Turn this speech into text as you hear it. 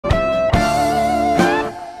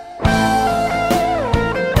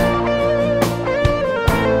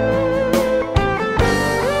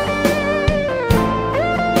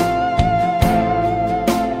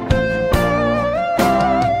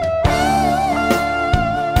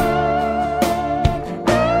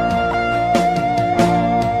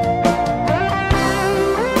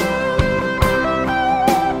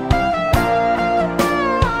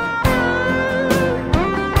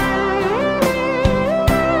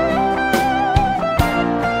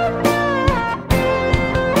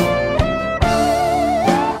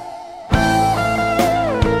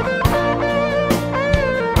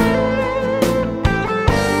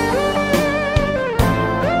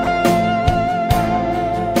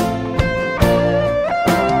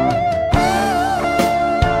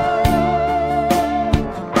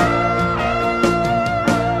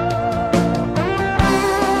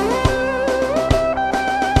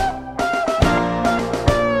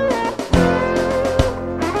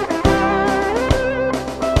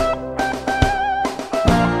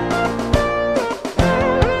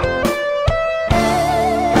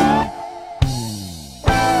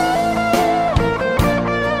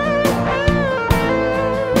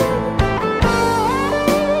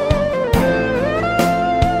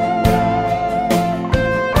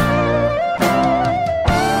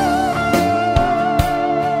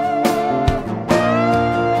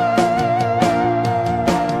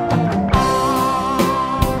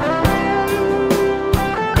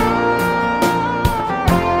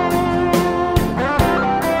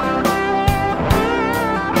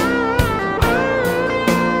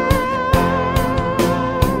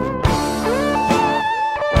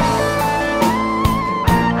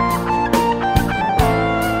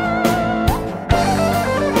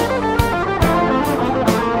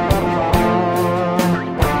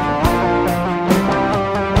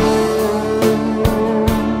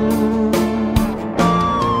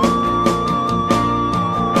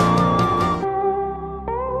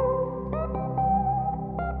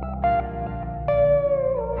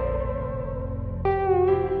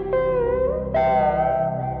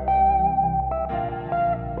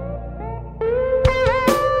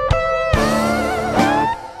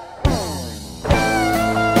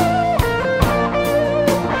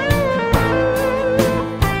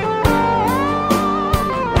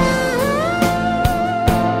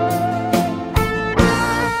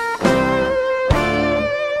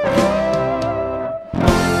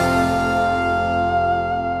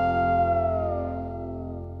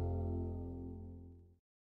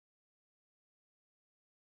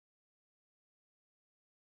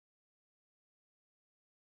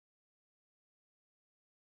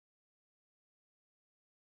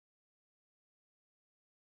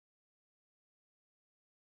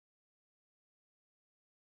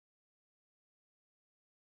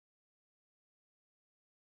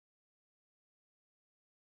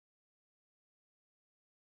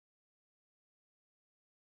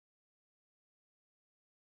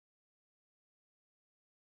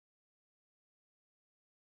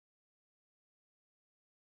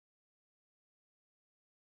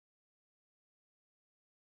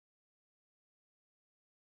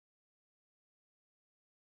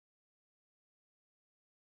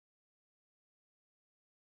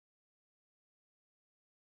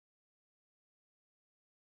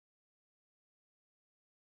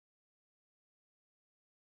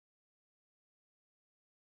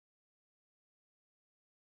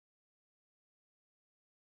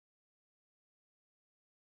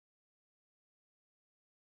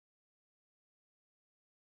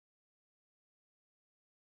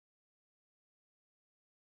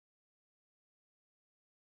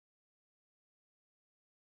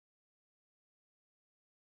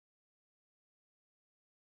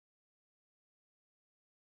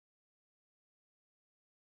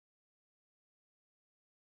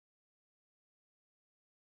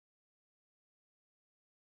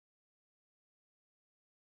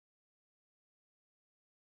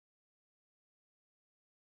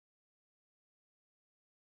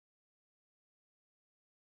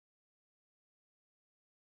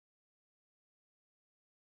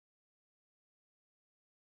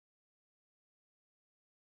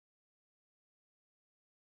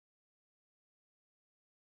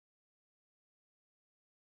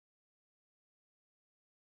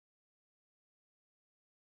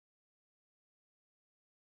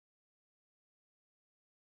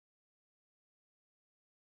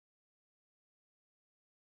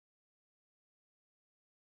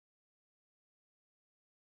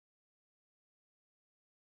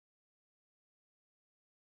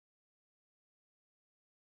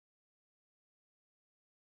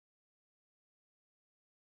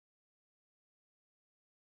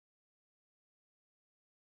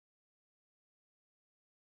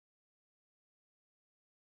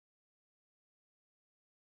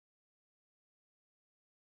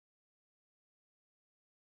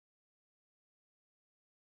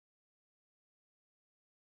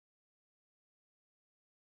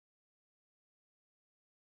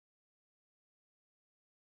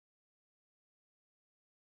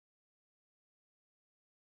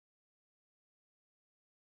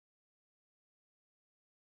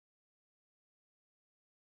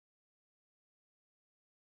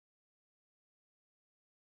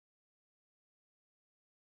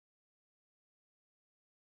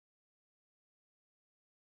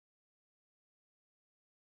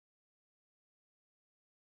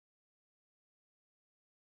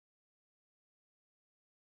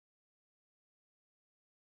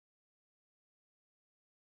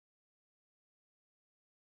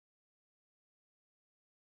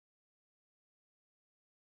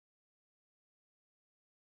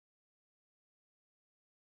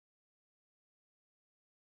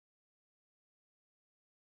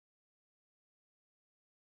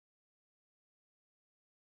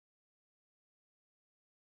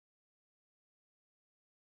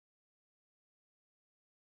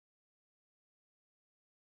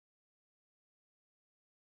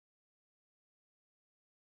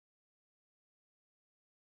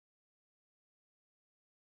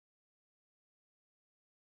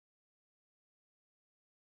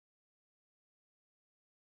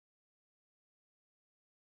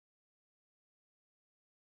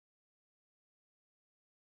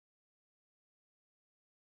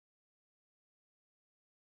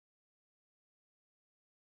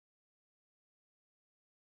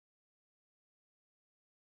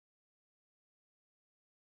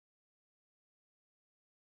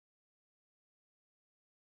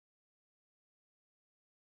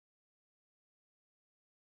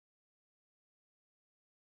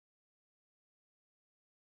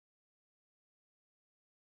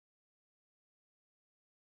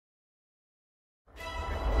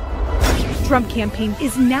Trump campaign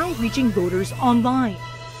is now reaching voters online.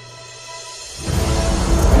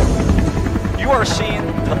 You are seeing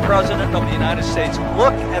the President of the United States.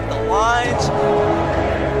 Look at the lines.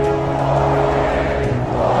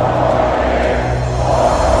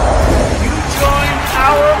 You join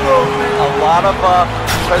our movement. A lot of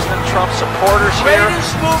President Trump supporters here.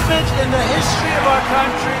 Greatest movement in the history of our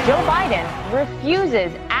country. Joe Biden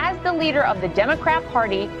refuses, as the leader of the Democrat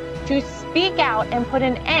Party, to speak out and put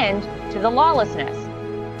an end to the lawlessness.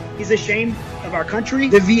 He's a shame of our country.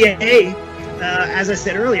 The VA, as I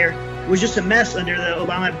said earlier, was just a mess under the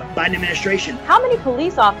Obama-Biden administration. How many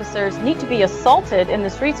police officers need to be assaulted in the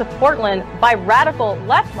streets of Portland by radical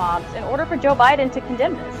left mobs in order for Joe Biden to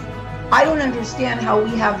condemn this? I don't understand how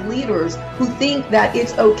we have leaders who think that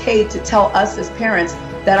it's okay to tell us as parents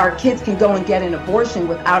that our kids can go and get an abortion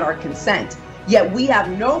without our consent, yet we have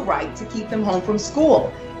no right to keep them home from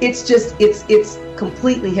school. It's just, it's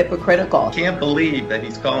completely hypocritical. I can't believe that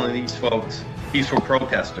he's calling these folks peaceful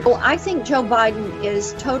protesters. Well, I think Joe Biden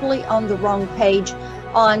is totally on the wrong page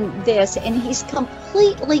on this, and he's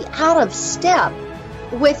completely out of step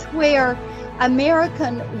with where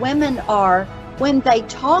American women are when they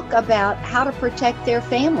talk about how to protect their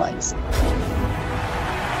families. We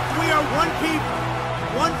are one people,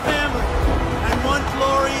 one family, and one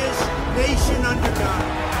glorious nation under God.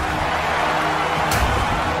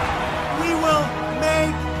 We will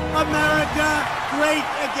make America great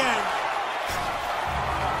again.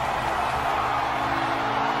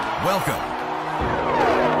 Welcome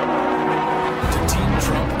to Team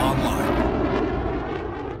Trump Online.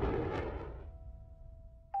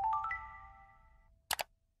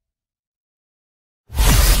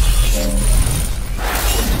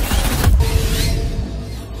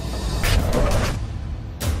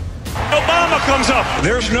 Obama comes up.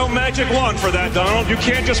 There's no magic wand for that, Donald. You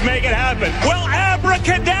can't just make it happen. Well,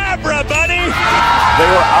 abracadabra, buddy. They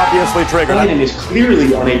were obviously triggered. Biden is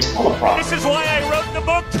clearly on a teleprompter. This is why I wrote the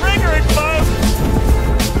book Triggered, folks.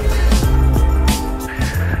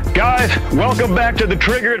 Guys, welcome back to the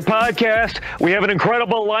Triggered podcast. We have an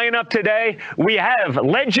incredible lineup today. We have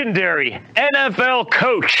legendary NFL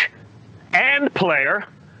coach and player,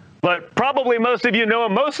 but probably most of you know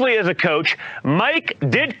him mostly as a coach, Mike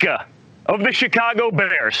Ditka of the Chicago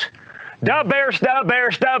Bears. Da Bears, da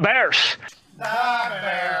Bears, da Bears. Da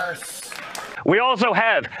Bears. We also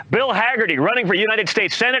have Bill Haggerty running for United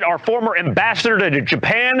States Senate, our former ambassador to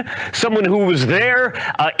Japan, someone who was there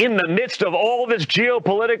in the midst of all this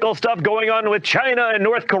geopolitical stuff going on with China and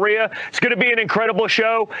North Korea. It's going to be an incredible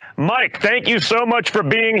show. Mike, thank you so much for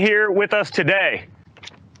being here with us today.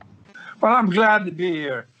 Well, I'm glad to be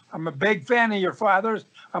here. I'm a big fan of your father's.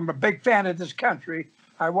 I'm a big fan of this country.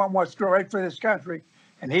 I want what's right for this country,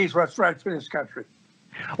 and he's what's right for this country.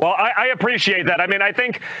 Well, I appreciate that. I mean, I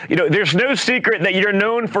think, you know, there's no secret that you're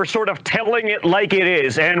known for sort of telling it like it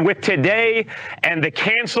is. And with today and the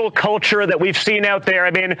cancel culture that we've seen out there,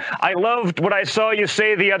 I mean, I loved what I saw you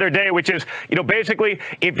say the other day, which is, you know, basically,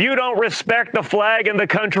 if you don't respect the flag and the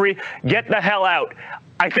country, get the hell out.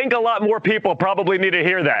 I think a lot more people probably need to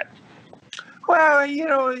hear that. Well, you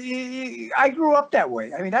know, I grew up that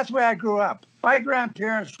way. I mean, that's where I grew up. My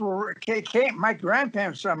grandparents my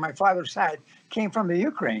grandparents on my father's side came from the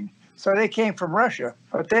Ukraine, so they came from Russia.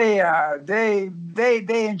 But they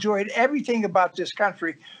enjoyed everything about this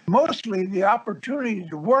country, mostly the opportunity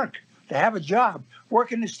to work, to have a job,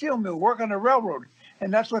 work in the steel mill, work on the railroad,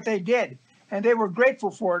 and that's what they did. And they were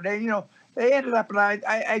grateful for it. They, you know, they ended up, and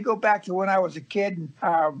I go back to when I was a kid,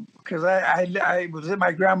 because I was at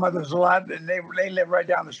my grandmother's a lot, and they lived right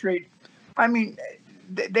down the street. I mean,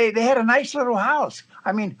 they had a nice little house.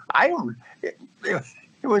 I mean, it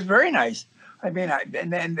was very nice. I mean,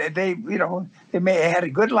 and then they, you know, they had a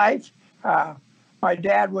good life. My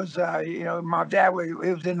dad was, he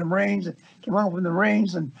was in the Marines, came home from the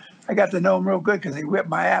Marines, and I got to know him real good because he whipped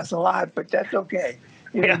my ass a lot, but that's okay.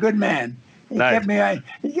 He was a good man. He kept me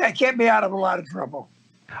out of a lot of trouble.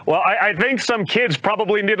 Well, I think some kids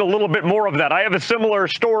probably need a little bit more of that. I have a similar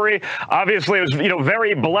story. Obviously, I was, you know,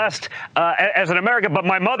 very blessed as an American, but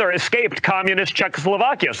my mother escaped communist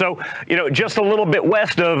Czechoslovakia. So, you know, just a little bit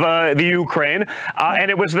west of the Ukraine. And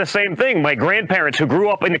it was the same thing. My grandparents who grew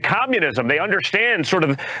up in communism, they understand sort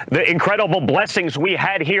of the incredible blessings we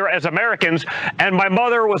had here as Americans. And my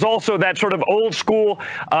mother was also that sort of old school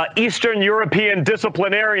Eastern European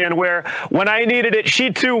disciplinarian where when I needed it,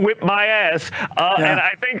 she too whipped my ass. And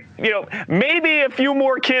I think, you know, maybe a few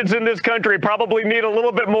more kids in this country probably need a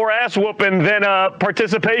little bit more ass whooping than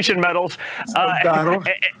participation medals and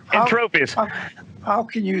trophies. How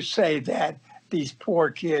can you say that these poor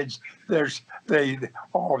kids. We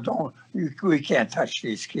can't touch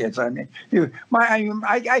these kids. I mean,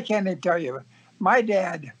 I can't even tell you. My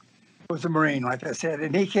dad was a Marine, like I said,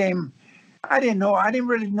 and he came. I didn't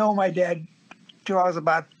really know my dad till I was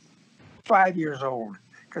about 5 years old,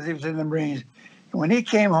 because he was in the Marines. And when he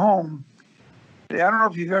came home, I don't know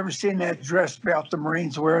if you've ever seen that dress belt the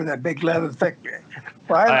Marines wear, that big leather thick.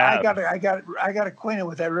 Well, I got acquainted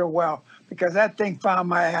with that real well, because that thing found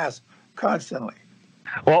my ass constantly.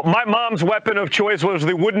 Well, my mom's weapon of choice was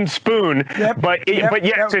the wooden spoon, but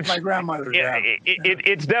yes, it's my grandmother's.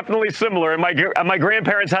 It's definitely similar, and my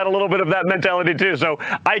grandparents had a little bit of that mentality too. So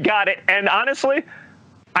I got it, and honestly,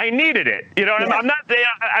 I needed it. You know,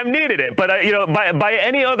 I needed it, but you know, by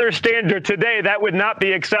any other standard today, that would not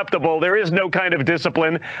be acceptable. There is no kind of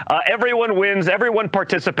discipline. Everyone wins. Everyone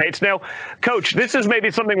participates. Now, Coach, this is maybe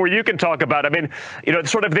something where you can talk about. I mean, you know,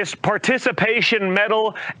 sort of this participation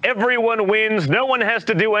medal. Everyone wins. No one has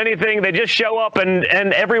to do anything. They just show up, and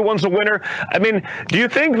everyone's a winner. I mean, do you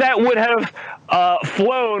think that would have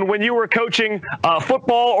flown when you were coaching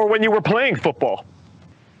football or when you were playing football?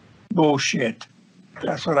 Bullshit.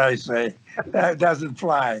 That's what I say. That doesn't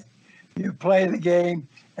fly. You play the game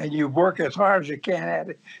and you work as hard as you can at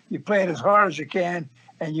it. You play it as hard as you can,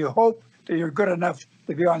 and you hope that you're good enough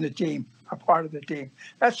to be on the team, a part of the team.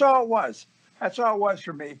 That's all it was. That's all it was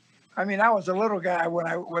for me. I mean, I was a little guy when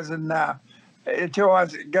I was in, until I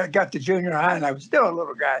got to junior high, and I was still a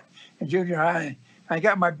little guy in junior high. I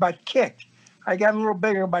got my butt kicked. I got a little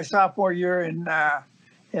bigger my sophomore year in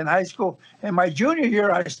high school. And my junior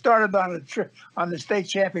year, I started on the state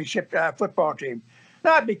championship football team.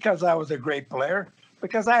 Not because I was a great player,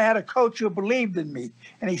 because I had a coach who believed in me,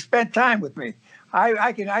 and he spent time with me.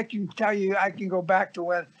 I can tell you, I can go back to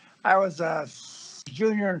when I was a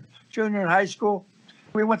junior in high school.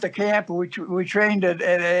 We went to camp. We trained at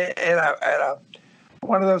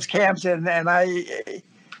one of those camps, and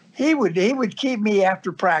he would keep me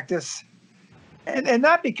after practice, and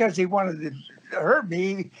not because he wanted to hurt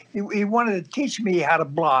me. He wanted to teach me how to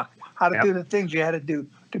block, how to do the things you had to do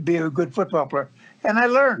to be a good football player. And I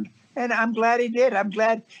learned, and I'm glad he did. I'm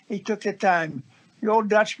glad he took the time. The old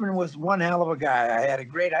Dutchman was one hell of a guy. I had a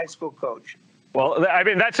great high school coach. Well, I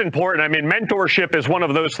mean, that's important. I mean, mentorship is one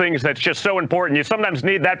of those things that's just so important. You sometimes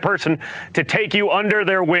need that person to take you under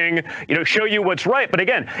their wing, you know, show you what's right. But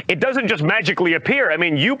again, it doesn't just magically appear. I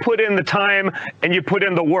mean, you put in the time and you put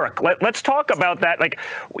in the work. Let's talk about that. Like,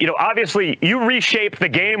 you know, obviously you reshaped the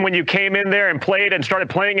game when you came in there and played and started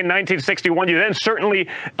playing in 1961. You then certainly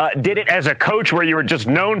did it as a coach, where you were just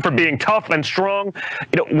known for being tough and strong.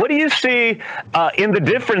 You know, what do you see in the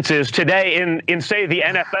differences today in say, the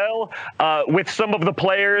NFL with some of the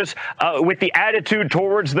players, with the attitude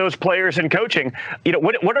towards those players in coaching? You know,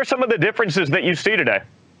 what are some of the differences that you see today?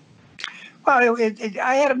 Well,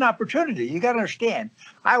 I had an opportunity. You got to understand,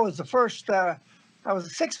 I was the first. I was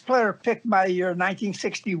the sixth player picked my year,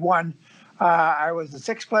 1961. I was the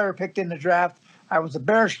sixth player picked in the draft. I was the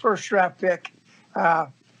Bears' first draft pick. My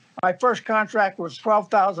first contract was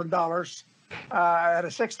 $12,000. I had a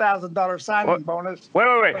 $6,000 signing bonus. Wait.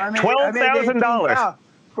 $12,000.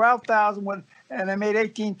 $12,000, and I made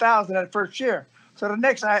 $18,000 that first year. So the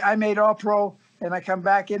next, I made All-Pro, and I come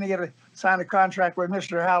back in to sign a contract with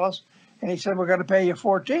Mr. Hallis, and he said, "We're going to pay you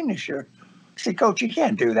 $14 this year." I said, "Coach, you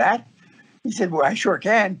can't do that." He said, "Well, I sure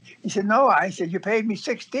can." He said, "No." I said, "You paid me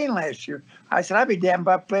 $16 last year." I said, "I'd be damned if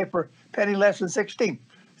I play for a penny less than $16.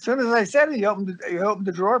 As soon as I said it, he opened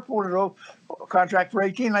the drawer, pulled it over, contract for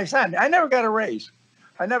 $18, and I signed it. I never got a raise.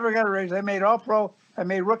 I made All-Pro. I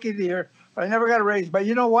made Rookie of the Year. But I never got a raise. But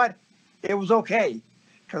you know what? It was okay,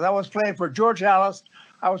 because I was playing for George Hallis.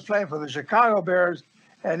 I was playing for the Chicago Bears,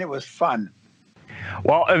 and it was fun.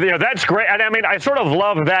 Well, you know, that's great. And I mean, I sort of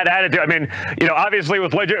love that attitude. I mean, you know, obviously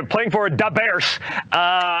with playing for the Bears,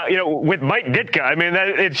 you know, with Mike Ditka, I mean,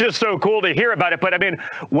 it's just so cool to hear about it. But I mean,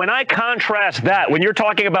 when I contrast that, when you're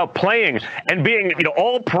talking about playing and being, you know,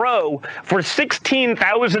 All-Pro for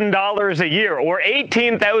 $16,000 a year or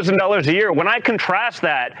 $18,000 a year, when I contrast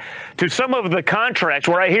that to some of the contracts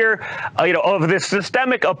where I hear, you know, of this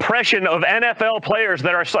systemic oppression of NFL players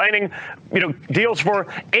that are signing, you know, deals for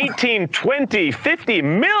 18, 20, 50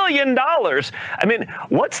 million dollars. I mean,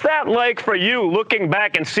 what's that like for you, looking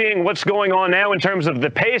back and seeing what's going on now in terms of the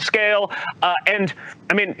pay scale? And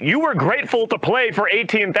I mean, you were grateful to play for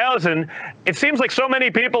 18,000. It seems like so many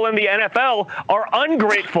people in the NFL are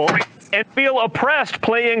ungrateful and feel oppressed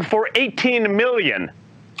playing for 18 million.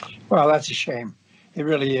 Well, that's a shame. It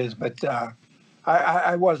really is. But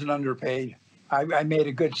I wasn't underpaid. I made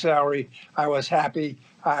a good salary. I was happy.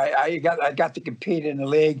 I got to compete in the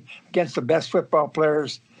league against the best football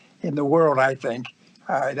players in the world, I think.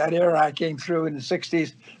 That era I came through in the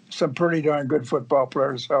 60s, some pretty darn good football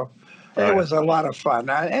players. So it was a lot of fun.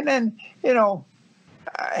 And then,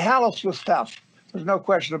 Hallis was tough. There's no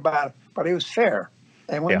question about it, but he was fair.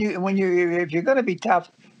 And if you're going to be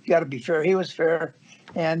tough, you got to be fair. He was fair.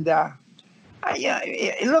 And,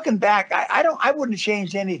 looking back, I wouldn't have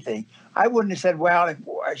changed anything. I wouldn't have said, well,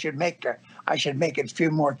 I should make it a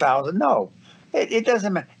few more thousand. No, it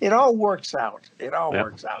doesn't matter. It all works out. It all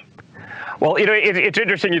works out. Well, it's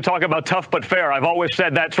interesting you talk about tough but fair. I've always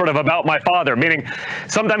said that sort of about my father, meaning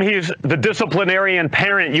sometimes he's the disciplinarian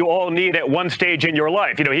parent you all need at one stage in your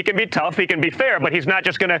life. He can be tough, he can be fair, but he's not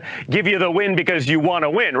just going to give you the win because you want to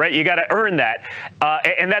win, right? You got to earn that.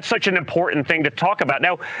 And that's such an important thing to talk about.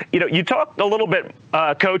 Now, you talked a little bit,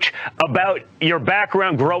 Coach, about your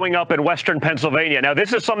background growing up in Western Pennsylvania. Now,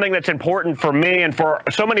 this is something that's important for me and for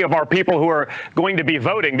so many of our people who are going to be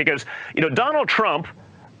voting because, Donald Trump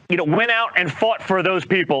went out and fought for those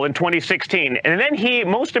people in 2016. And then he,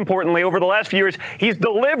 most importantly, over the last few years, he's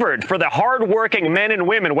delivered for the hardworking men and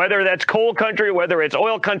women, whether that's coal country, whether it's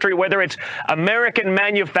oil country, whether it's American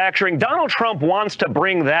manufacturing. Donald Trump wants to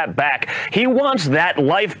bring that back. He wants that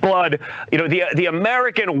lifeblood, the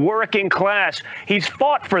American working class. He's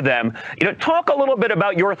fought for them. Talk a little bit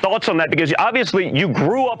about your thoughts on that, because obviously you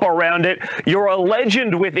grew up around it. You're a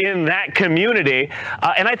legend within that community.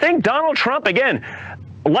 And I think Donald Trump, again,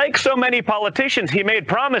 like so many politicians, he made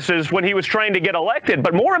promises when he was trying to get elected,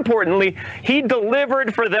 but more importantly, he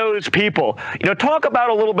delivered for those people. Talk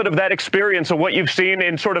about a little bit of that experience of what you've seen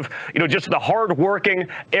in sort of, just the hardworking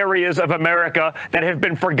areas of America that have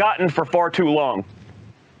been forgotten for far too long.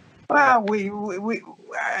 Well,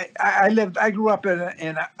 I grew up in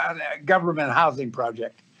a government housing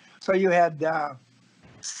project. So you had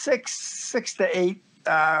six to eight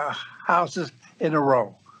houses in a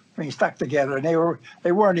row. Stuck together, and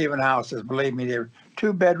they weren't even houses, believe me. They were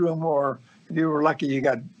 2-bedroom, or if you were lucky, you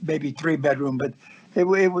got maybe 3-bedroom. But they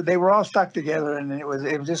were all stuck together, and it was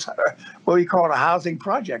just what we call a housing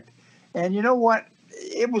project. And you know what?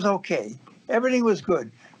 It was okay. Everything was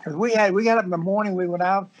good because we got up in the morning, we went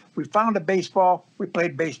out, we found a baseball, we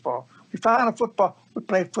played baseball. We found a football, we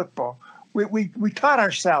played football. We taught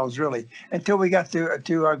ourselves really until we got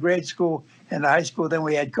to our grade school and high school. Then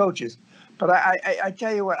we had coaches. But I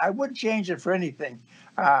tell you what, I wouldn't change it for anything.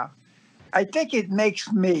 I think it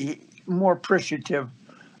makes me more appreciative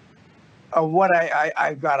of what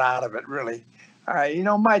I got out of it, really.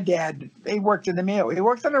 My dad, he worked in the mill. He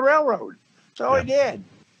worked on the railroad. So he did.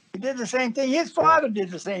 He did the same thing. His father did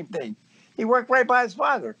the same thing. He worked right by his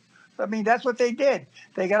father. I mean, that's what they did.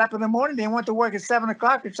 They got up in the morning. They went to work at 7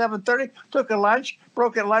 o'clock or 7:30, took a lunch,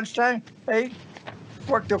 broke at lunchtime, ate,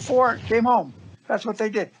 worked till 4, came home. That's what they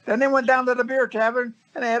did. Then they went down to the beer tavern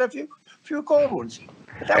and they had a few cold ones.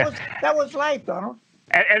 That was life, Donald.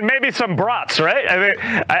 And maybe some brats, right? I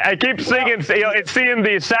mean, I keep singing, seeing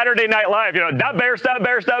the Saturday Night Live, stop Bears, stop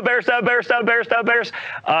Bears, stop Bears, stop Bears, stop Bears, stop Bears.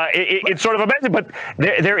 It's sort of amazing, but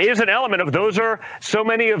there is an element of those are so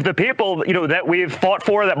many of the people, that we've fought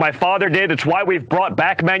for, that my father did. It's why we've brought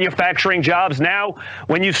back manufacturing jobs. Now,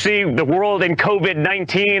 when you see the world in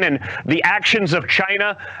COVID-19 and the actions of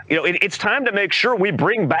China, it's time to make sure we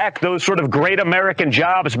bring back those sort of great American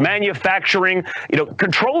jobs, manufacturing,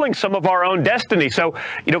 controlling some of our own destiny. So,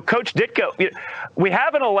 Coach Ditka, we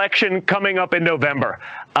have an election coming up in November.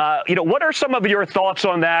 What are some of your thoughts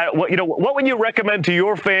on that? What would you recommend to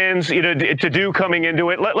your fans, to do coming into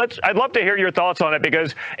it? I'd love to hear your thoughts on it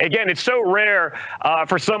because, again, it's so rare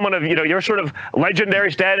for someone of your sort of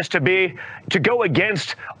legendary status to go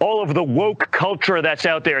against all of the woke culture that's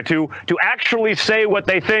out there, to actually say what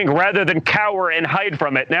they think rather than cower and hide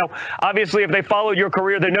from it. Now, obviously, if they follow your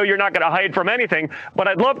career, they know you're not going to hide from anything. But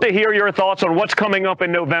I'd love to hear your thoughts on what's coming up in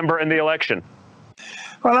November in the election.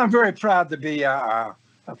 Well, I'm very proud to be a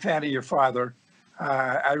fan of your father.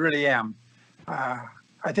 I really am.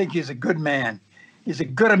 I think he's a good man. He's a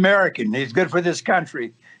good American. He's good for this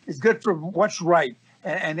country. He's good for what's right,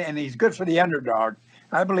 and he's good for the underdog.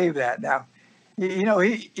 I believe that. Now,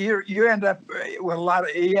 you end up with a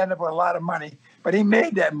lot of money, but he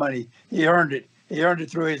made that money. He earned it. He earned it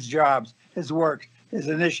through his jobs, his work, his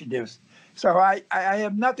initiatives. So I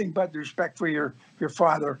have nothing but respect for your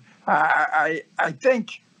father. I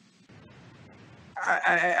think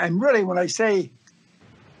I'm really, when I say,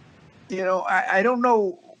 I don't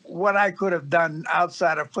know what I could have done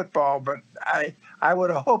outside of football, but I would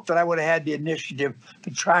have hoped that I would have had the initiative to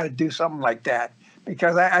try to do something like that,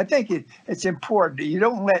 because I think it's important. You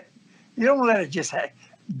don't let it just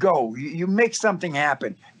go. You make something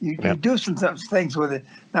happen. You do some things with it.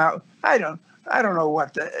 Now, I don't know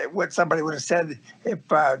what somebody would have said if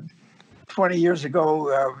 20 years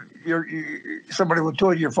ago somebody would have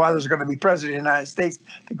told you your father's going to be president of the United States,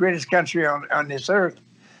 the greatest country on this earth.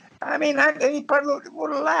 I mean, he probably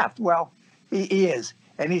would have laughed. Well, he is,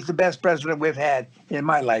 and he's the best president we've had in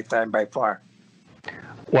my lifetime by far.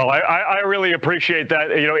 Well, I really appreciate that.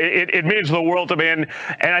 You know, it means the world to me. And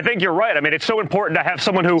I think you're right. I mean, it's so important to have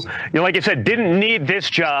someone who, you know, like you said, didn't need this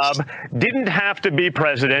job, didn't have to be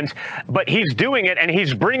president, but he's doing it and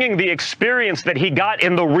he's bringing the experience that he got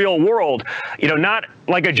in the real world. You know, not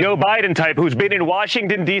like a Joe Biden type who's been in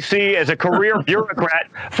Washington, D.C. as a career bureaucrat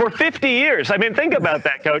for 50 years. I mean, think about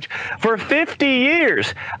that, Coach. For 50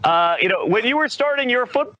 years, you know, when you were starting your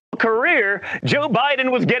football career, Joe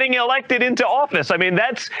Biden was getting elected into office. I mean,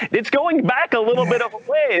 it's going back a little bit of a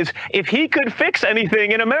ways. If he could fix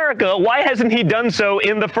anything in America, why hasn't he done so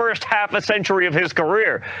in the first half a century of his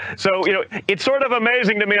career? So, you know, it's sort of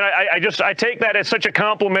amazing to me. And I take that as such a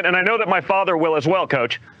compliment. And I know that my father will as well,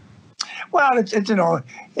 Coach. Well, it's you know,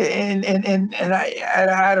 and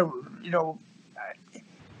I don't, you know,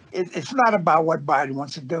 it's not about what Biden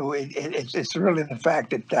wants to do. It's really the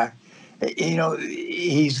fact that, you know,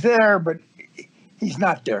 he's there, but he's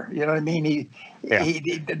not there. You know what I mean?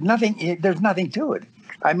 There's nothing to it.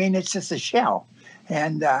 I mean, it's just a shell.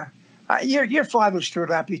 And your father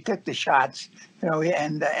stood up. He took the shots. You know,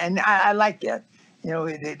 and I like that. You know,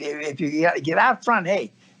 if you get out front,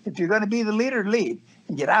 hey, if you're going to be the leader, lead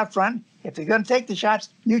and get out front. If you're going to take the shots,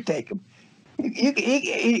 you take them. And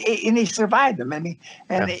he survived them. I mean,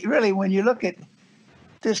 and really, when you look at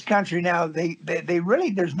this country now, they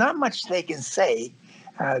really, there's not much they can say,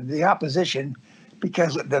 the opposition,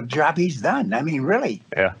 because of the job he's done. I mean, really,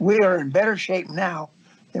 we are in better shape now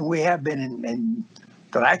than we have been in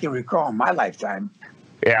that I can recall in my lifetime.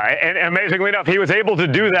 Yeah, and amazingly enough, he was able to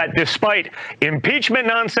do that despite impeachment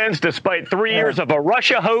nonsense, despite 3 years of a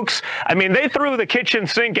Russia hoax. I mean, they threw the kitchen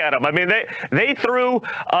sink at him. I mean, they threw,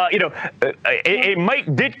 you know, a Mike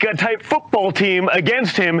Ditka type football team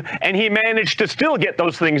against him, and he managed to still get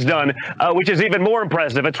those things done, which is even more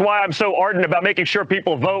impressive. It's why I'm so ardent about making sure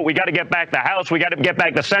people vote. We got to get back the House. We got to get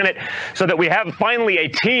back the Senate so that we have finally a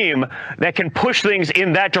team that can push things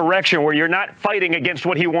in that direction where you're not fighting against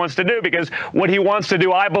what he wants to do, because what he wants to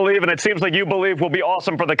do, I believe, and it seems like you believe, will be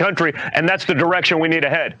awesome for the country, and that's the direction we need to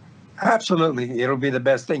head. Absolutely. It'll be the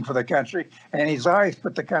best thing for the country, and he's always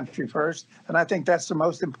put the country first, and I think that's the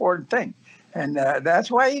most important thing. And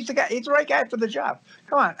that's why he's the guy. He's the right guy for the job.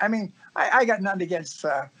 Come on. I mean, I got nothing against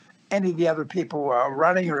any of the other people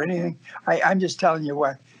running or anything. I'm just telling you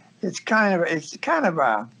what, it's kind of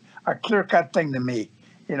a clear-cut thing to me.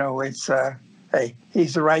 You know, it's, hey,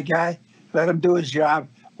 he's the right guy. Let him do his job.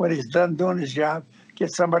 When he's done doing his job,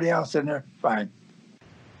 get somebody else in there, fine.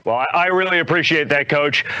 Well, I really appreciate that,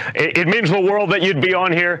 Coach. It means the world that you'd be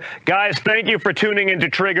on here. Guys, thank you for tuning into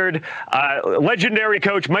Triggered. Legendary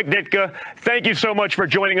Coach Mike Ditka, thank you so much for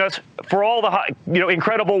joining us, for all the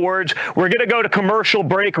incredible words. We're going to go to commercial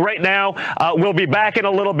break right now. We'll be back in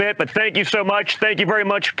a little bit, but thank you so much. Thank you very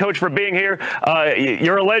much, Coach, for being here.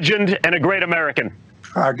 You're a legend and a great American.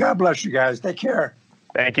 God bless you guys. Take care.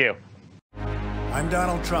 Thank you. I'm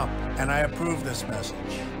Donald Trump, and I approve this message.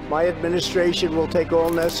 My administration will take all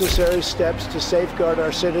necessary steps to safeguard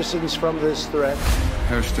our citizens from this threat.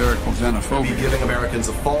 Hysterical xenophobia. Giving Americans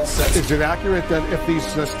a false sense. Is it accurate that if these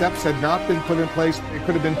steps had not been put in place, it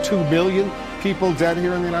could have been 2 million people dead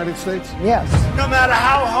here in the United States? Yes. No matter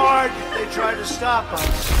how hard they try to stop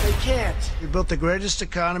us, they can't. We built the greatest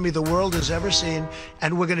economy the world has ever seen,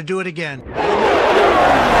 and we're going to do it again.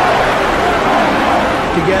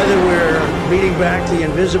 Together, we're beating back the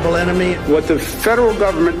invisible enemy. What the federal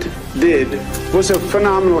government did was a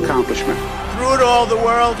phenomenal accomplishment. Through it all, the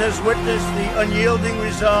world has witnessed the unyielding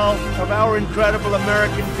resolve of our incredible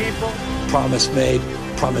American people. Promise made,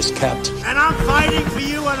 promise kept. And I'm fighting for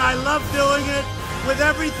you, and I love doing it with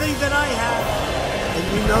everything that I have. And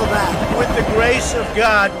you know that. With the grace of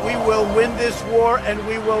God, we will win this war, and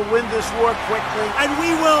we will win this war quickly. And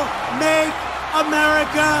we will make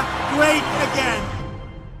America great again.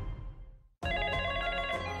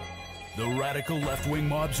 The radical left-wing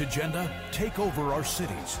mob's agenda? Take over our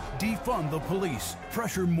cities, defund the police,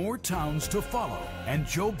 pressure more towns to follow, and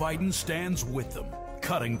Joe Biden stands with them.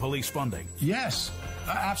 Cutting police funding. Yes,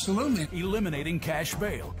 absolutely. Eliminating cash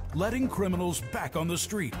bail, letting criminals back on the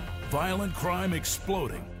street, violent crime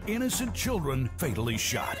exploding, innocent children fatally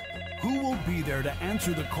shot. Who will be there to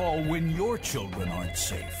answer the call when your children aren't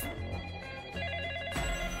safe?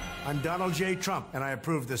 I'm Donald J. Trump, and I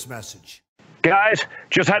approve this message. Guys,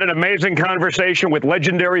 just had an amazing conversation with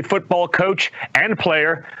legendary football coach and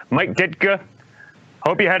player Mike Ditka.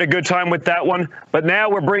 Hope you had a good time with that one. But now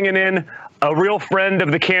we're bringing in a real friend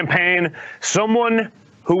of the campaign, someone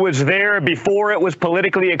who was there before it was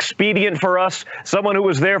politically expedient for us, someone who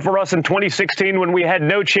was there for us in 2016 when we had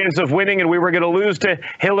no chance of winning and we were going to lose to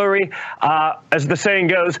Hillary. As the saying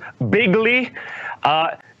goes, bigly.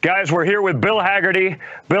 Guys, we're here with Bill Haggerty.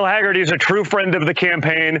 Bill Haggerty is a true friend of the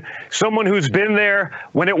campaign, someone who's been there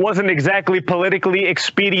when it wasn't exactly politically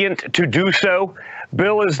expedient to do so.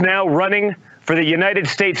 Bill is now running for the United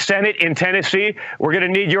States Senate in Tennessee. We're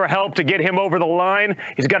going to need your help to get him over the line.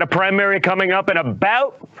 He's got a primary coming up in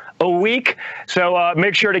about a week, so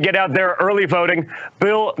make sure to get out there early voting.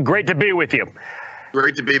 Bill, great to be with you.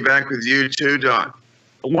 Great to be back with you too, Don.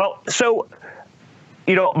 Well, so,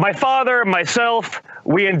 you know, my father, myself,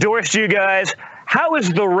 we endorsed you guys. How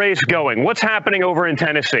is the race going? What's happening over in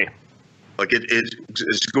Tennessee? Look,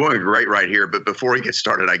 it's going great right here. But before we get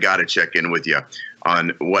started, I got to check in with you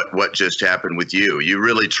on what just happened with you. You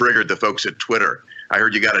really triggered the folks at Twitter. I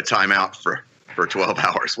heard you got a timeout for 12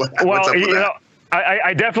 hours. What's up with that?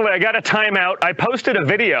 I definitely got a timeout. I posted a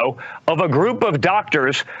video of a group of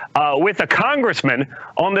doctors with a congressman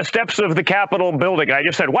on the steps of the Capitol building. I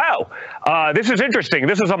just said, wow, this is interesting.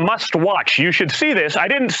 This is a must watch. You should see this. I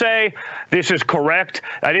didn't say this is correct.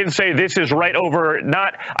 I didn't say this is right over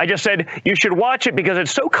not. I just said you should watch it because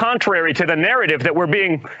it's so contrary to the narrative that we're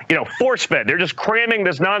being, force fed. They're just cramming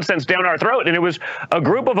this nonsense down our throat. And it was a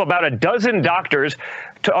group of about a dozen doctors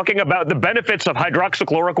talking about the benefits of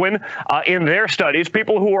hydroxychloroquine in their studies,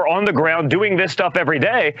 people who are on the ground doing this stuff every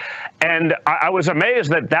day. And I was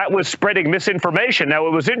amazed that that was spreading misinformation. Now,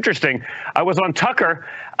 it was interesting. I was on Tucker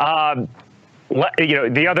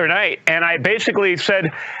the other night, and I basically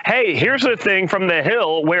said, hey, here's the thing from the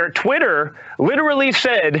Hill where Twitter literally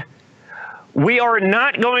said, we are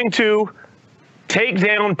not going to take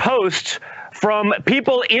down posts from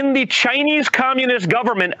people in the Chinese Communist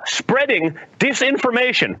government spreading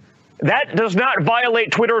disinformation. That does not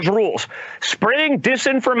violate Twitter's rules. Spreading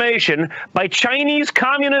disinformation by Chinese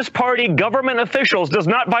Communist Party government officials does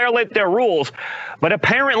not violate their rules. But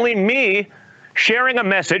apparently me sharing a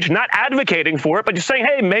message, not advocating for it, but just saying,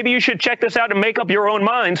 hey, maybe you should check this out and make up your own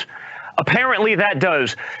minds. Apparently that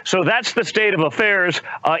does. So that's the state of affairs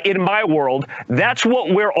in my world. That's what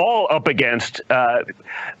we're all up against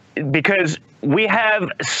because we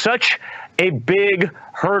have such a big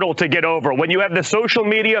hurdle to get over. When you have the social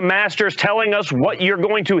media masters telling us what you're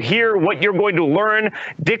going to hear, what you're going to learn,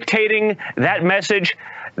 dictating that message,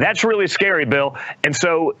 that's really scary, Bill. And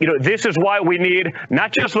so, this is why we need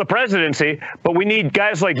not just the presidency, but we need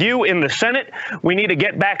guys like you in the Senate. We need to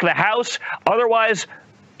get back the House. Otherwise,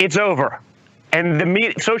 it's over. And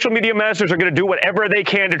the social media masters are going to do whatever they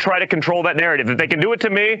can to try to control that narrative. If they can do it to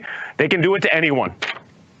me, they can do it to anyone.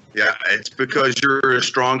 Yeah, it's because you're a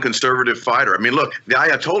strong conservative fighter. I mean, look, the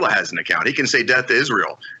Ayatollah has an account. He can say death to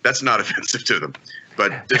Israel. That's not offensive to them.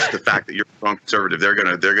 But just the fact that you're a strong conservative, they're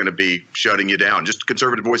gonna be shutting you down. Just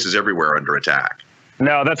conservative voices everywhere under attack.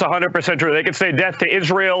 No, that's 100% true. They can say death to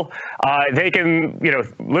Israel. They can,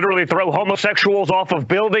 literally throw homosexuals off of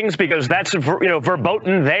buildings because that's,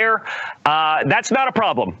 verboten there. That's not a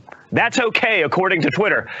problem. That's okay, according to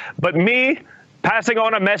Twitter. But me passing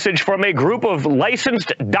on a message from a group of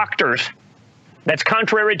licensed doctors that's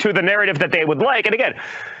contrary to the narrative that they would like. And again,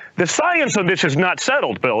 the science of this is not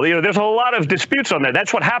settled, Bill. There's a lot of disputes on that.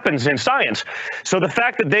 That's what happens in science. So the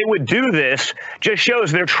fact that they would do this just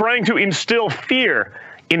shows they're trying to instill fear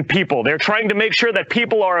in people. They're trying to make sure that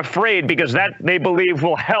people are afraid because that they believe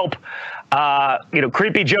will help,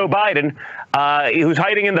 creepy Joe Biden, who's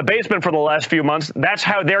hiding in the basement for the last few months. That's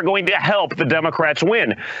how they're going to help the Democrats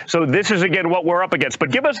win. So this is, again, what we're up against.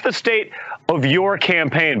 But give us the state of your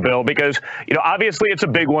campaign, Bill, because, obviously it's a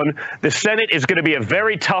big one. The Senate is going to be a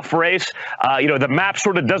very tough race. The map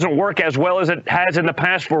sort of doesn't work as well as it has in the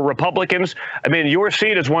past for Republicans. I mean, your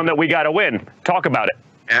seat is one that we got to win. Talk about it.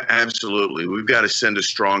 Absolutely. We've got to send a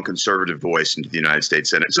strong conservative voice into the United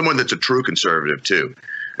States Senate, someone that's a true conservative, too.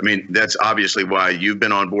 I mean, that's obviously why you've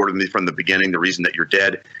been on board with me from the beginning. The reason that you're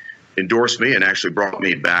dead endorsed me and actually brought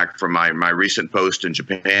me back from my recent post in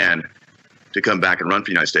Japan to come back and run for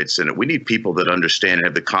the United States Senate. We need people that understand and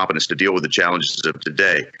have the competence to deal with the challenges of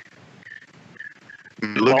today.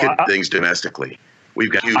 Look at things domestically.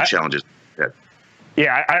 We've got huge challenges.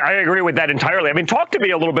 Yeah, I agree with that entirely. I mean, talk to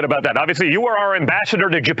me a little bit about that. Obviously, you are our ambassador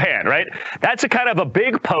to Japan, right? That's a kind of a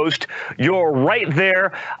big post. You're right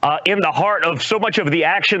there in the heart of so much of the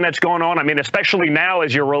action that's going on. I mean, especially now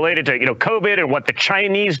as you're related to, COVID and what the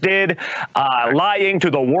Chinese did, lying to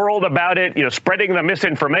the world about it, spreading the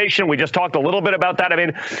misinformation. We just talked a little bit about that. I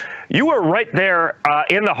mean, you were right there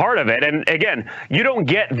in the heart of it. And again, you don't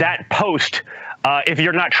get that post if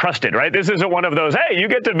you're not trusted, right? This isn't one of those, hey, you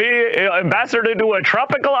get to be ambassador to a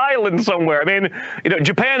tropical island somewhere. I mean,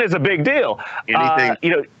 Japan is a big deal.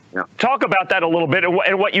 Talk about that a little bit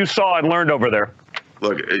and what you saw and learned over there.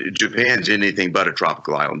 Look, Japan's anything but a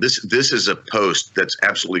tropical island. This is a post that's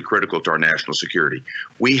absolutely critical to our national security.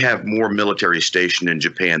 We have more military stationed in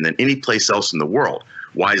Japan than any place else in the world.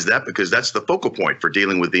 Why is that? Because that's the focal point for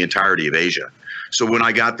dealing with the entirety of Asia. So when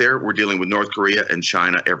I got there, we're dealing with North Korea and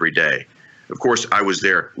China every day. Of course, I was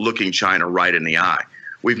there looking China right in the eye.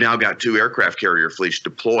 We've now got 2 aircraft carrier fleets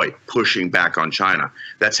deployed, pushing back on China.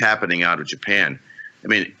 That's happening out of Japan. I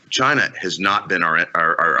mean, China has not been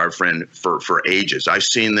our friend for ages. I've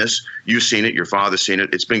seen this. You've seen it. Your father's seen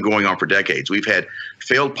it. It's been going on for decades. We've had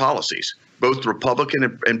failed policies. Both Republican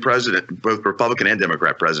and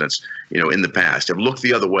Democrat presidents, in the past have looked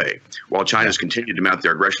the other way, while China's continued to mount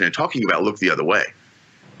their aggression. And talking about look the other way,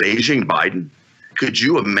 Beijing, Biden, could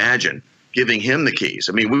you imagine giving him the keys?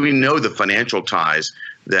 I mean, we know the financial ties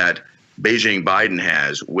that Beijing Biden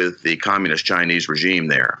has with the communist Chinese regime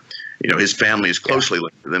there. His family is closely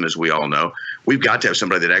linked to them, as we all know. We've got to have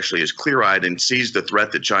somebody that actually is clear-eyed and sees the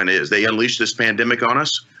threat that China is. They unleashed this pandemic on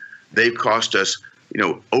us. They've cost us,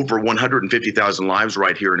 over 150,000 lives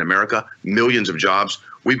right here in America, millions of jobs.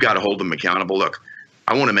 We've got to hold them accountable. Look,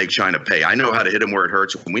 I want to make China pay. I know how to hit them where it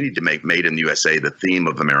hurts. We need to make Made in the USA the theme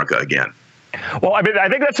of America again. Well, I mean, I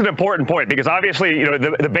think that's an important point because obviously,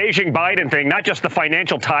 the Beijing Biden thing, not just the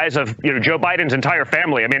financial ties of, Joe Biden's entire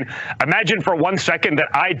family. I mean, imagine for 1 second that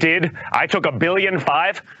I took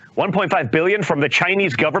 $1.5 billion from the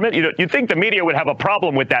Chinese government. You'd think the media would have a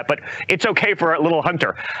problem with that, but it's okay for a little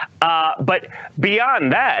Hunter. But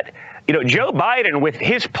beyond that, Joe Biden, with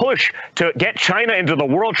his push to get China into the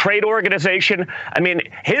World Trade Organization, I mean,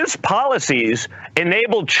 his policies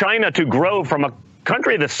enabled China to grow from a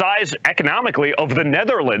country the size economically of the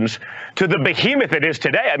Netherlands to the behemoth it is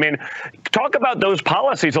today. I mean, talk about those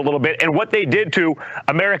policies a little bit and what they did to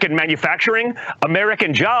American manufacturing,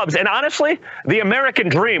 American jobs, and honestly, the American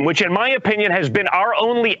dream, which in my opinion has been our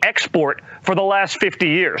only export for the last 50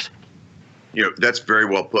 years. That's very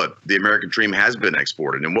well put. The American dream has been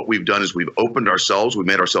exported. And what we've done is we've opened ourselves. We've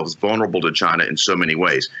made ourselves vulnerable to China in so many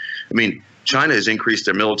ways. I mean, China has increased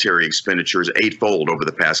their military expenditures 8-fold over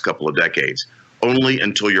the past couple of decades. Only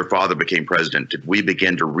until your father became president did we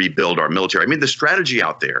begin to rebuild our military. I mean, the strategy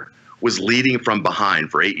out there was leading from behind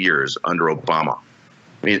for 8 years under Obama.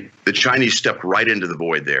 I mean, the Chinese stepped right into the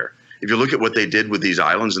void there. If you look at what they did with these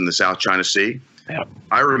islands in the South China Sea,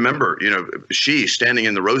 I remember, Xi standing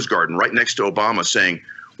in the Rose Garden right next to Obama saying,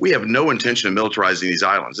 we have no intention of militarizing these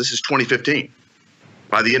islands. This is 2015.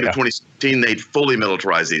 By the end of 2016, they'd fully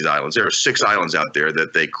militarized these islands. There are 6 islands out there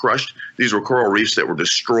that they crushed. These were coral reefs that were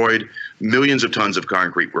destroyed. Millions of tons of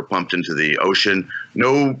concrete were pumped into the ocean.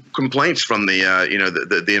 No complaints from the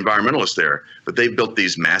environmentalists there. But they built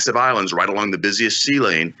these massive islands right along the busiest sea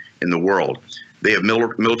lane in the world. They have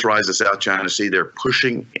militarized the South China Sea. They're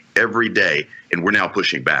pushing every day, and we're now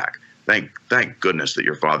pushing back. Thank goodness that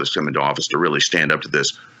your father's come into office to really stand up to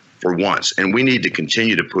this for once. And we need to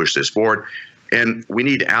continue to push this forward. And we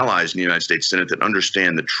need allies in the United States Senate that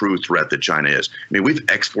understand the true threat that China is. I mean, we've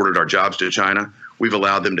exported our jobs to China. We've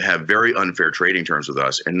allowed them to have very unfair trading terms with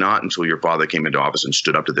us. And not until your father came into office and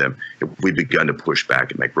stood up to them have we begun to push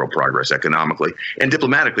back and make real progress economically and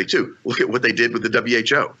diplomatically, too. Look at what they did with the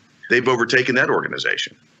WHO. They've overtaken that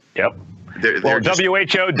organization. Yep. Well,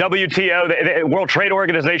 WHO, WTO, the World Trade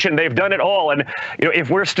Organization, they've done it all. And, if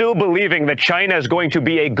we're still believing that China is going to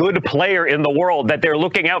be a good player in the world, that they're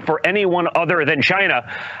looking out for anyone other than China,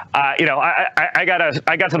 I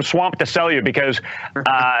got some swamp to sell you because,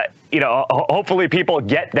 hopefully people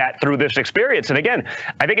get that through this experience. And again,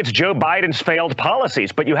 I think it's Joe Biden's failed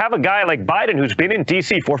policies. But you have a guy like Biden who's been in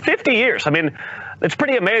D.C. for 50 years. I mean, it's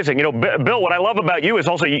pretty amazing. Bill, what I love about you is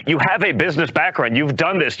also you have a business background. You've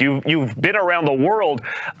done this. You've been around the world,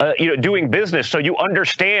 doing business, so you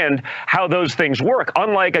understand how those things work.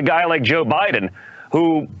 Unlike a guy like Joe Biden,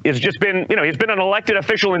 who has just been, he's been an elected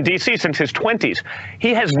official in D.C. since his 20s.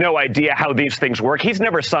 He has no idea how these things work. He's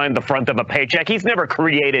never signed the front of a paycheck. He's never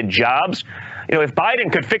created jobs. If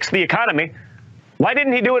Biden could fix the economy, why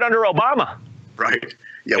didn't he do it under Obama? Right.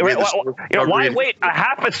 Yeah, why wait a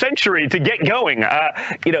half a century to get going?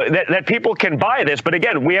 That people can buy this. But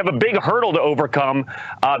again, we have a big hurdle to overcome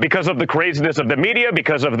because of the craziness of the media,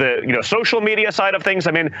 because of the social media side of things.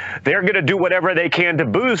 I mean, they're going to do whatever they can to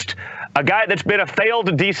boost a guy that's been a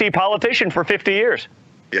failed D.C. politician for 50 years.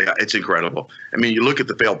 Yeah, it's incredible. I mean, you look at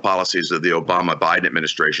the failed policies of the Obama-Biden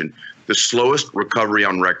administration, the slowest recovery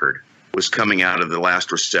on record was coming out of the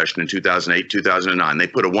last recession in 2008, 2009. They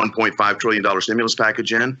put a $1.5 trillion stimulus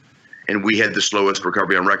package in, and we had the slowest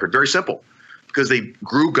recovery on record. Very simple. Because they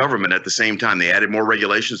grew government at the same time. They added more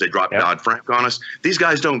regulations. They dropped Dodd-Frank on us. These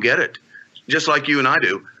guys don't get it, just like you and I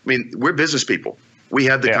do. I mean, we're business people. We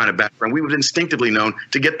have the kind of background. We would instinctively known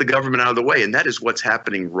to get the government out of the way, and that is what's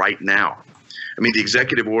happening right now. I mean, the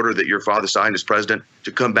executive order that your father signed as president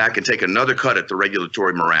to come back and take another cut at the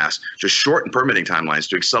regulatory morass, to shorten permitting timelines,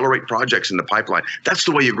 to accelerate projects in the pipeline. That's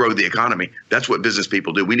the way you grow the economy. That's what business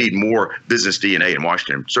people do. We need more business DNA in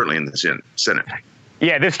Washington, certainly in the Senate.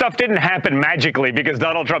 Yeah, this stuff didn't happen magically because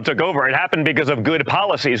Donald Trump took over. It happened because of good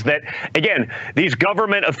policies that, again, these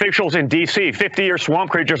government officials in D.C., 50-year swamp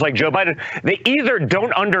creatures like Joe Biden, they either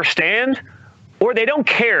don't understand or they don't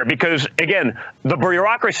care because, again, the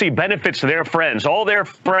bureaucracy benefits their friends, all their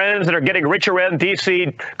friends that are getting rich around D.C.,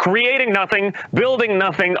 creating nothing, building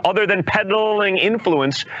nothing other than peddling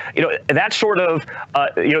influence. You know, that's sort of,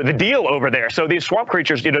 the deal over there. So these swamp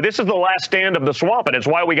creatures, this is the last stand of the swamp, and it's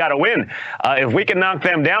why we got to win. If we can knock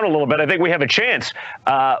them down a little bit, I think we have a chance.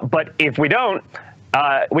 But if we don't,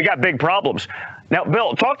 we got big problems. Now,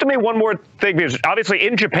 Bill, talk to me one more thing, because obviously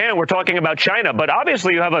in Japan, we're talking about China, but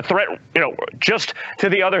obviously you have a threat, just to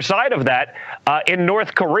the other side of that in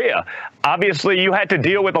North Korea. Obviously, you had to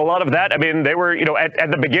deal with a lot of that. I mean, they were,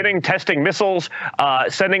 at the beginning testing missiles,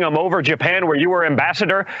 sending them over Japan where you were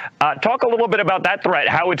ambassador. Talk a little bit about that threat,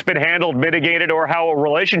 how it's been handled, mitigated, or how a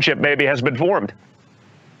relationship maybe has been formed.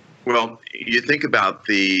 Well, you think about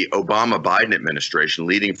the Obama-Biden administration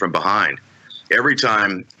leading from behind. Every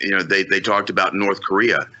time, they talked about North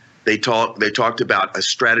Korea, they talked about a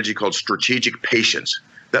strategy called strategic patience.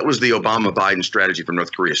 That was the Obama-Biden strategy for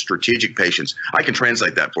North Korea, strategic patience. I can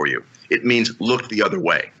translate that for you. It means look the other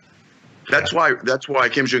way. That's why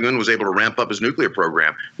Kim Jong-un was able to ramp up his nuclear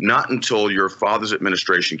program, not until your father's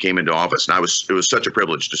administration came into office. And it was such a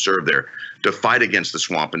privilege to serve there, to fight against the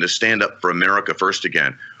swamp and to stand up for America first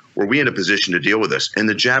again. Were we in a position to deal with this? And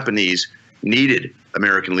the Japanese needed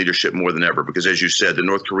American leadership more than ever because, as you said, the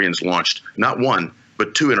North Koreans launched not one,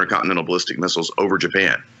 but 2 intercontinental ballistic missiles over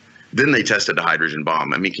Japan. Then they tested a hydrogen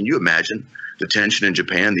bomb. I mean, can you imagine the tension in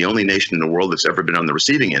Japan, the only nation in the world that's ever been on the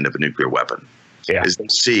receiving end of a nuclear weapon, as they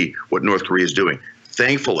see what North Korea is doing?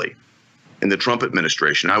 Thankfully, in the Trump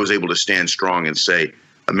administration, I was able to stand strong and say,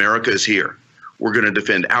 America is here. We're going to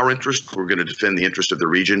defend our interest. We're going to defend the interest of the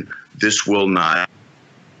region. This will not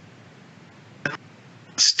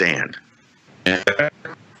stand.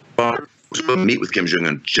 Meet with Kim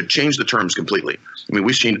Jong-un should change the terms completely. I mean,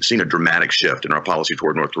 we've seen a dramatic shift in our policy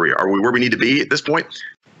toward North Korea. Are we where we need to be at this point?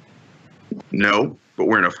 No, but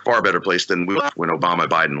we're in a far better place than we were when Obama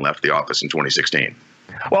and Biden left the office in 2016.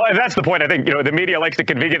 Well, and that's the point. I think, the media likes to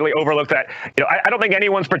conveniently overlook that. I don't think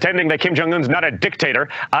anyone's pretending that Kim Jong-un's not a dictator.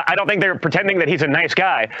 I don't think they're pretending that he's a nice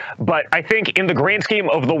guy. But I think in the grand scheme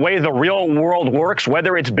of the way the real world works,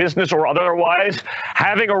 whether it's business or otherwise,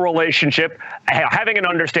 having a relationship, having an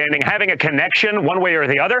understanding, having a connection one way or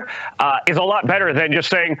the other is a lot better than just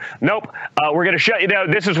saying, nope, we're going to shut you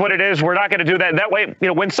down. This is what it is. We're not going to do that. That way,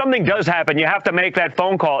 when something does happen, you have to make that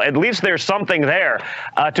phone call. At least there's something there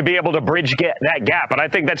to be able to bridge that gap. And I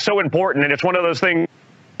think that's so important, and it's one of those things,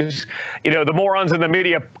 the morons in the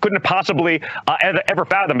media couldn't possibly ever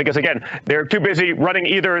fathom because, again, they're too busy running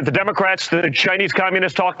either the Democrats, the Chinese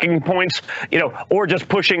communist talking points, or just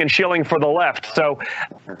pushing and shilling for the left. So,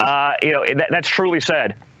 that's truly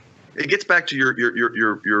sad. It gets back to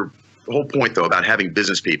your whole point, though, about having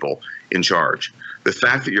business people in charge. The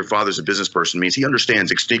fact that your father's a business person means he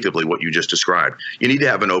understands instinctively what you just described. You need to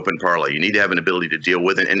have an open parlay. You need to have an ability to deal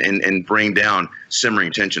with it and bring down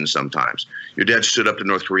simmering tensions sometimes. Your dad stood up to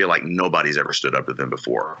North Korea like nobody's ever stood up to them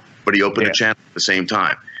before, but he opened a channel at the same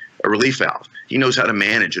time, a relief valve. He knows how to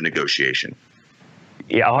manage a negotiation.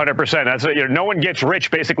 Yeah, 100%. That's no one gets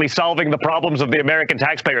rich basically solving the problems of the American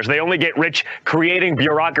taxpayers. They only get rich creating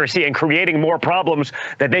bureaucracy and creating more problems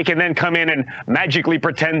that they can then come in and magically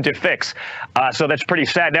pretend to fix. So that's pretty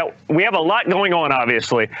sad. Now, we have a lot going on,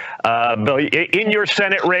 obviously, Bill, in your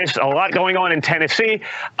Senate race, a lot going on in Tennessee,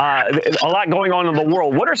 a lot going on in the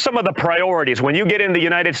world. What are some of the priorities when you get in the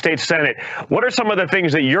United States Senate? What are some of the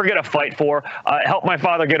things that you're going to fight for? Help my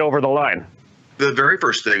father get over the line. The very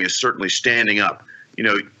first thing is certainly standing up.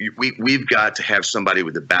 We've got to have somebody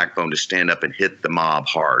with the backbone to stand up and hit the mob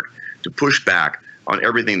hard, to push back on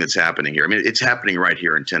everything that's happening here. I mean, it's happening right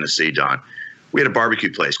here in Tennessee, Don. We had a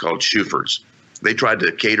barbecue place called Shuford's. They tried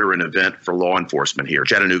to cater an event for law enforcement here.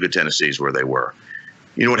 Chattanooga, Tennessee is where they were.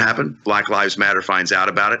 You know what happened? Black Lives Matter finds out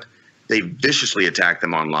about it. They viciously attacked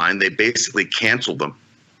them online. They basically canceled them,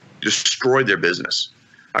 destroyed their business.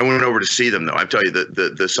 I went over to see them, though. I tell you,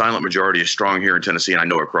 the silent majority is strong here in Tennessee, and I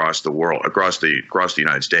know across the world, across the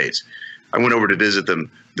United States. I went over to visit them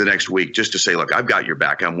the next week just to say, look, I've got your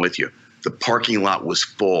back. I'm with you. The parking lot was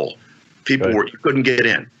full. People you couldn't get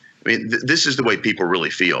in. I mean, this is the way people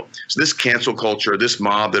really feel. So this cancel culture, this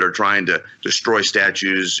mob that are trying to destroy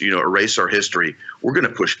statues, erase our history, we're going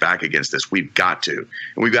to push back against this. We've got to.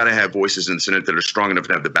 And we've got to have voices in the Senate that are strong enough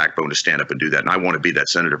to have the backbone to stand up and do that. And I want to be that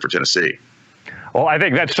senator for Tennessee. Well, I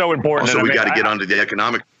think that's so important. Also, we've got to get onto the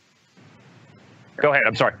economic. Go ahead.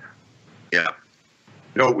 I'm sorry. Yeah.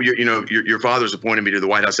 No, your father's appointed me to the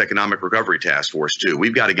White House Economic Recovery Task Force, too.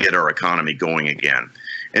 We've got to get our economy going again.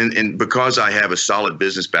 And because I have a solid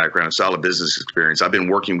business background, solid business experience, I've been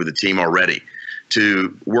working with the team already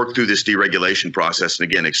to work through this deregulation process and,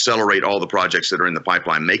 again, accelerate all the projects that are in the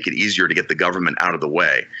pipeline, make it easier to get the government out of the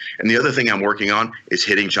way. And the other thing I'm working on is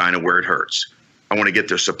hitting China where it hurts. I want to get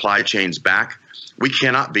their supply chains back. We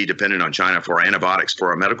cannot be dependent on China for our antibiotics, for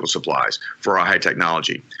our medical supplies, for our high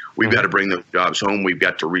technology. We've got to bring the jobs home. We've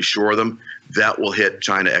got to reshore them. That will hit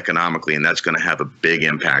China economically, and that's going to have a big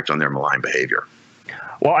impact on their malign behavior.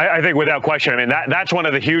 Well, I think without question, I mean, that's one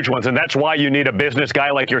of the huge ones, and that's why you need a business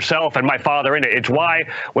guy like yourself and my father in it. It's why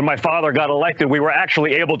when my father got elected, we were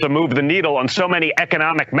actually able to move the needle on so many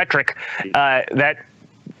economic metrics that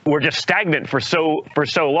were just stagnant for so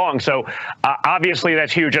long. So obviously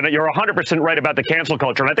that's huge. And you're 100% right about the cancel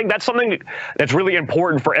culture. And I think that's something that's really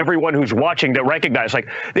important for everyone who's watching to recognize. Like,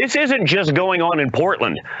 this isn't just going on in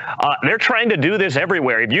Portland. They're trying to do this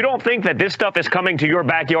everywhere. If you don't think that this stuff is coming to your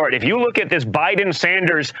backyard, if you look at this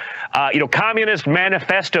Biden-Sanders, Communist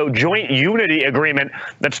Manifesto Joint Unity Agreement,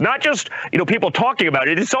 that's not just, people talking about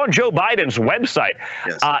it. It's on Joe Biden's website.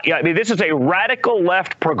 Yes. I mean, this is a radical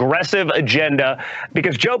left progressive agenda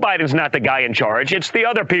because Joe Biden's not the guy in charge. It's the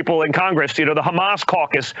other people in Congress, the Hamas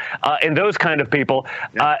caucus and those kind of people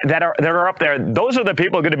that are up there. Those are the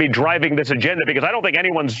people going to be driving this agenda because I don't think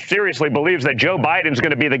anyone seriously believes that Joe Biden's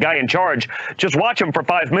going to be the guy in charge. Just watch him for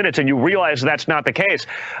 5 minutes and you realize that's not the case.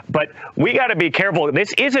 But we got to be careful.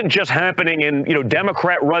 This isn't just happening in,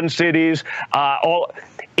 Democrat-run cities.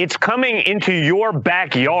 It's coming into your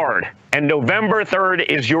backyard. And November 3rd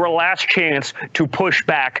is your last chance to push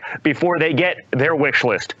back before they get their wish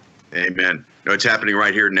list. Amen. It's happening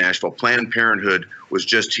right here in Nashville. Planned Parenthood was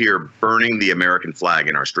just here burning the American flag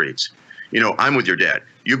in our streets. I'm with your dad.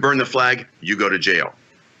 You burn the flag, you go to jail.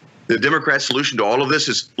 The Democrat solution to all of this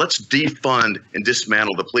is let's defund and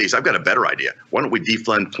dismantle the police. I've got a better idea. Why don't we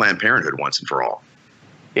defund Planned Parenthood once and for all?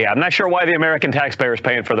 Yeah, I'm not sure why the American taxpayer is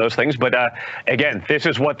paying for those things, but again, this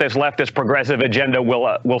is what this leftist progressive agenda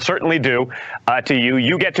will certainly do to you.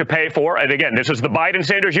 You get to pay for, and again, this is the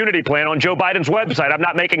Biden-Sanders Unity Plan on Joe Biden's website. I'm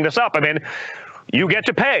not making this up. I mean, you get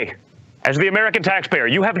to pay as the American taxpayer.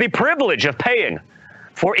 You have the privilege of paying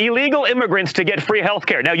for illegal immigrants to get free health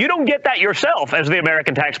care. Now, you don't get that yourself as the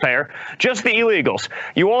American taxpayer, just the illegals.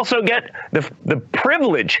 You also get the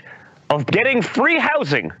privilege of getting free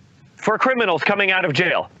housing for criminals coming out of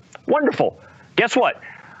jail. Wonderful. Guess what?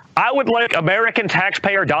 I would like American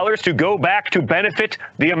taxpayer dollars to go back to benefit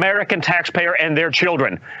the American taxpayer and their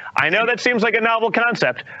children. I know that seems like a novel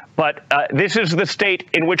concept, but this is the state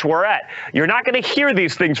in which we're at. You're not going to hear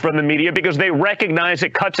these things from the media because they recognize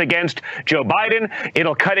it cuts against Joe Biden.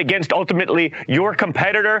 It'll cut against, ultimately, your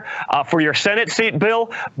competitor for your Senate seat,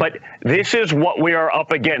 Bill. But this is what we are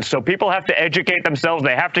up against. So people have to educate themselves.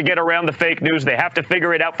 They have to get around the fake news. They have to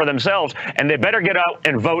figure it out for themselves. And they better get out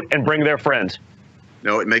and vote and bring their friends.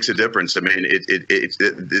 No, it makes a difference. I mean,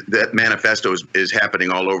 that manifesto is happening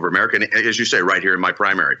all over America. And as you say, right here in my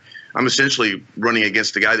primary, I'm essentially running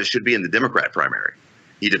against the guy that should be in the Democrat primary.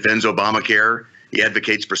 He defends Obamacare. He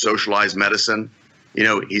advocates for socialized medicine.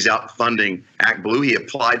 He's out funding Act Blue. He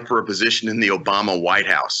applied for a position in the Obama White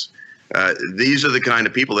House. These are the kind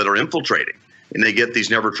of people that are infiltrating. And they get these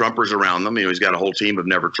never-Trumpers around them. He's got a whole team of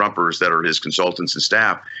never-Trumpers that are his consultants and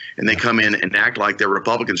staff. And they come in and act like they're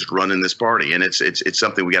Republicans running this party. And it's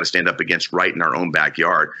something we got to stand up against right in our own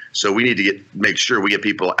backyard. So we need to make sure we get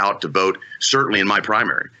people out to vote, certainly in my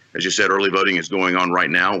primary. As you said, early voting is going on right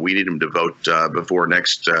now. We need them to vote before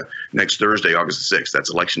next Thursday, August the 6th.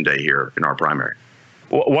 That's Election Day here in our primary.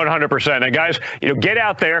 100%. And guys, get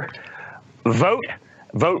out there, vote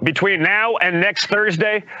between now and next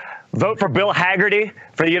Thursday. Vote for Bill Haggerty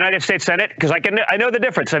for the United States Senate, because I know the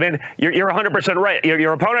difference. I mean, you're 100% right.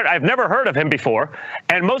 Your opponent, I've never heard of him before.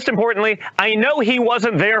 And most importantly, I know he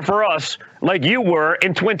wasn't there for us like you were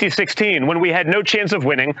in 2016 when we had no chance of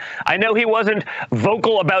winning. I know he wasn't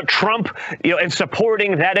vocal about Trump, and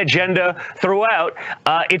supporting that agenda throughout.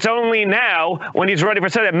 It's only now when he's running for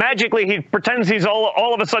Senate. Magically, he pretends he's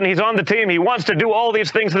all of a sudden he's on the team. He wants to do all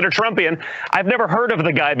these things that are Trumpian. I've never heard of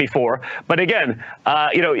the guy before. But again,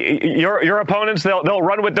 your opponents, they'll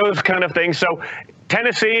run with those kind of things. So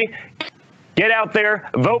Tennessee, get out there,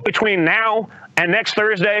 vote between now and next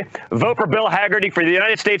Thursday. Vote for Bill Haggerty for the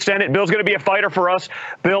United States Senate. Bill's going to be a fighter for us.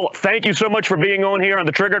 Bill, thank you so much for being on here on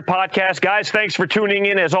the Triggered Podcast. Guys, thanks for tuning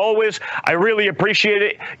in. As always, I really appreciate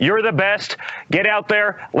it. You're the best. Get out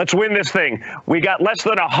there. Let's win this thing. We got less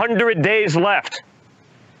than 100 days left.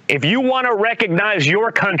 If you want to recognize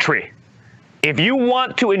your country, if you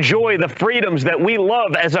want to enjoy the freedoms that we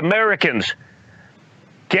love as Americans,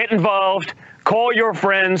 get involved, call your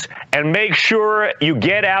friends, and make sure you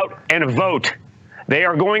get out and vote. They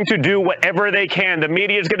are going to do whatever they can. The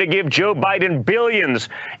media is going to give Joe Biden billions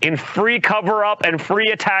in free cover-up and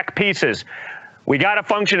free attack pieces. We got to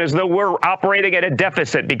function as though we're operating at a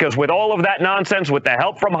deficit, because with all of that nonsense, with the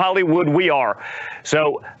help from Hollywood, we are.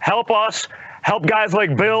 So help us, help guys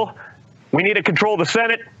like Bill. We need to control the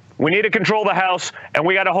Senate, we need to control the House, and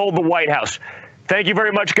we got to hold the White House. Thank you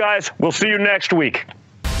very much, guys. We'll see you next week.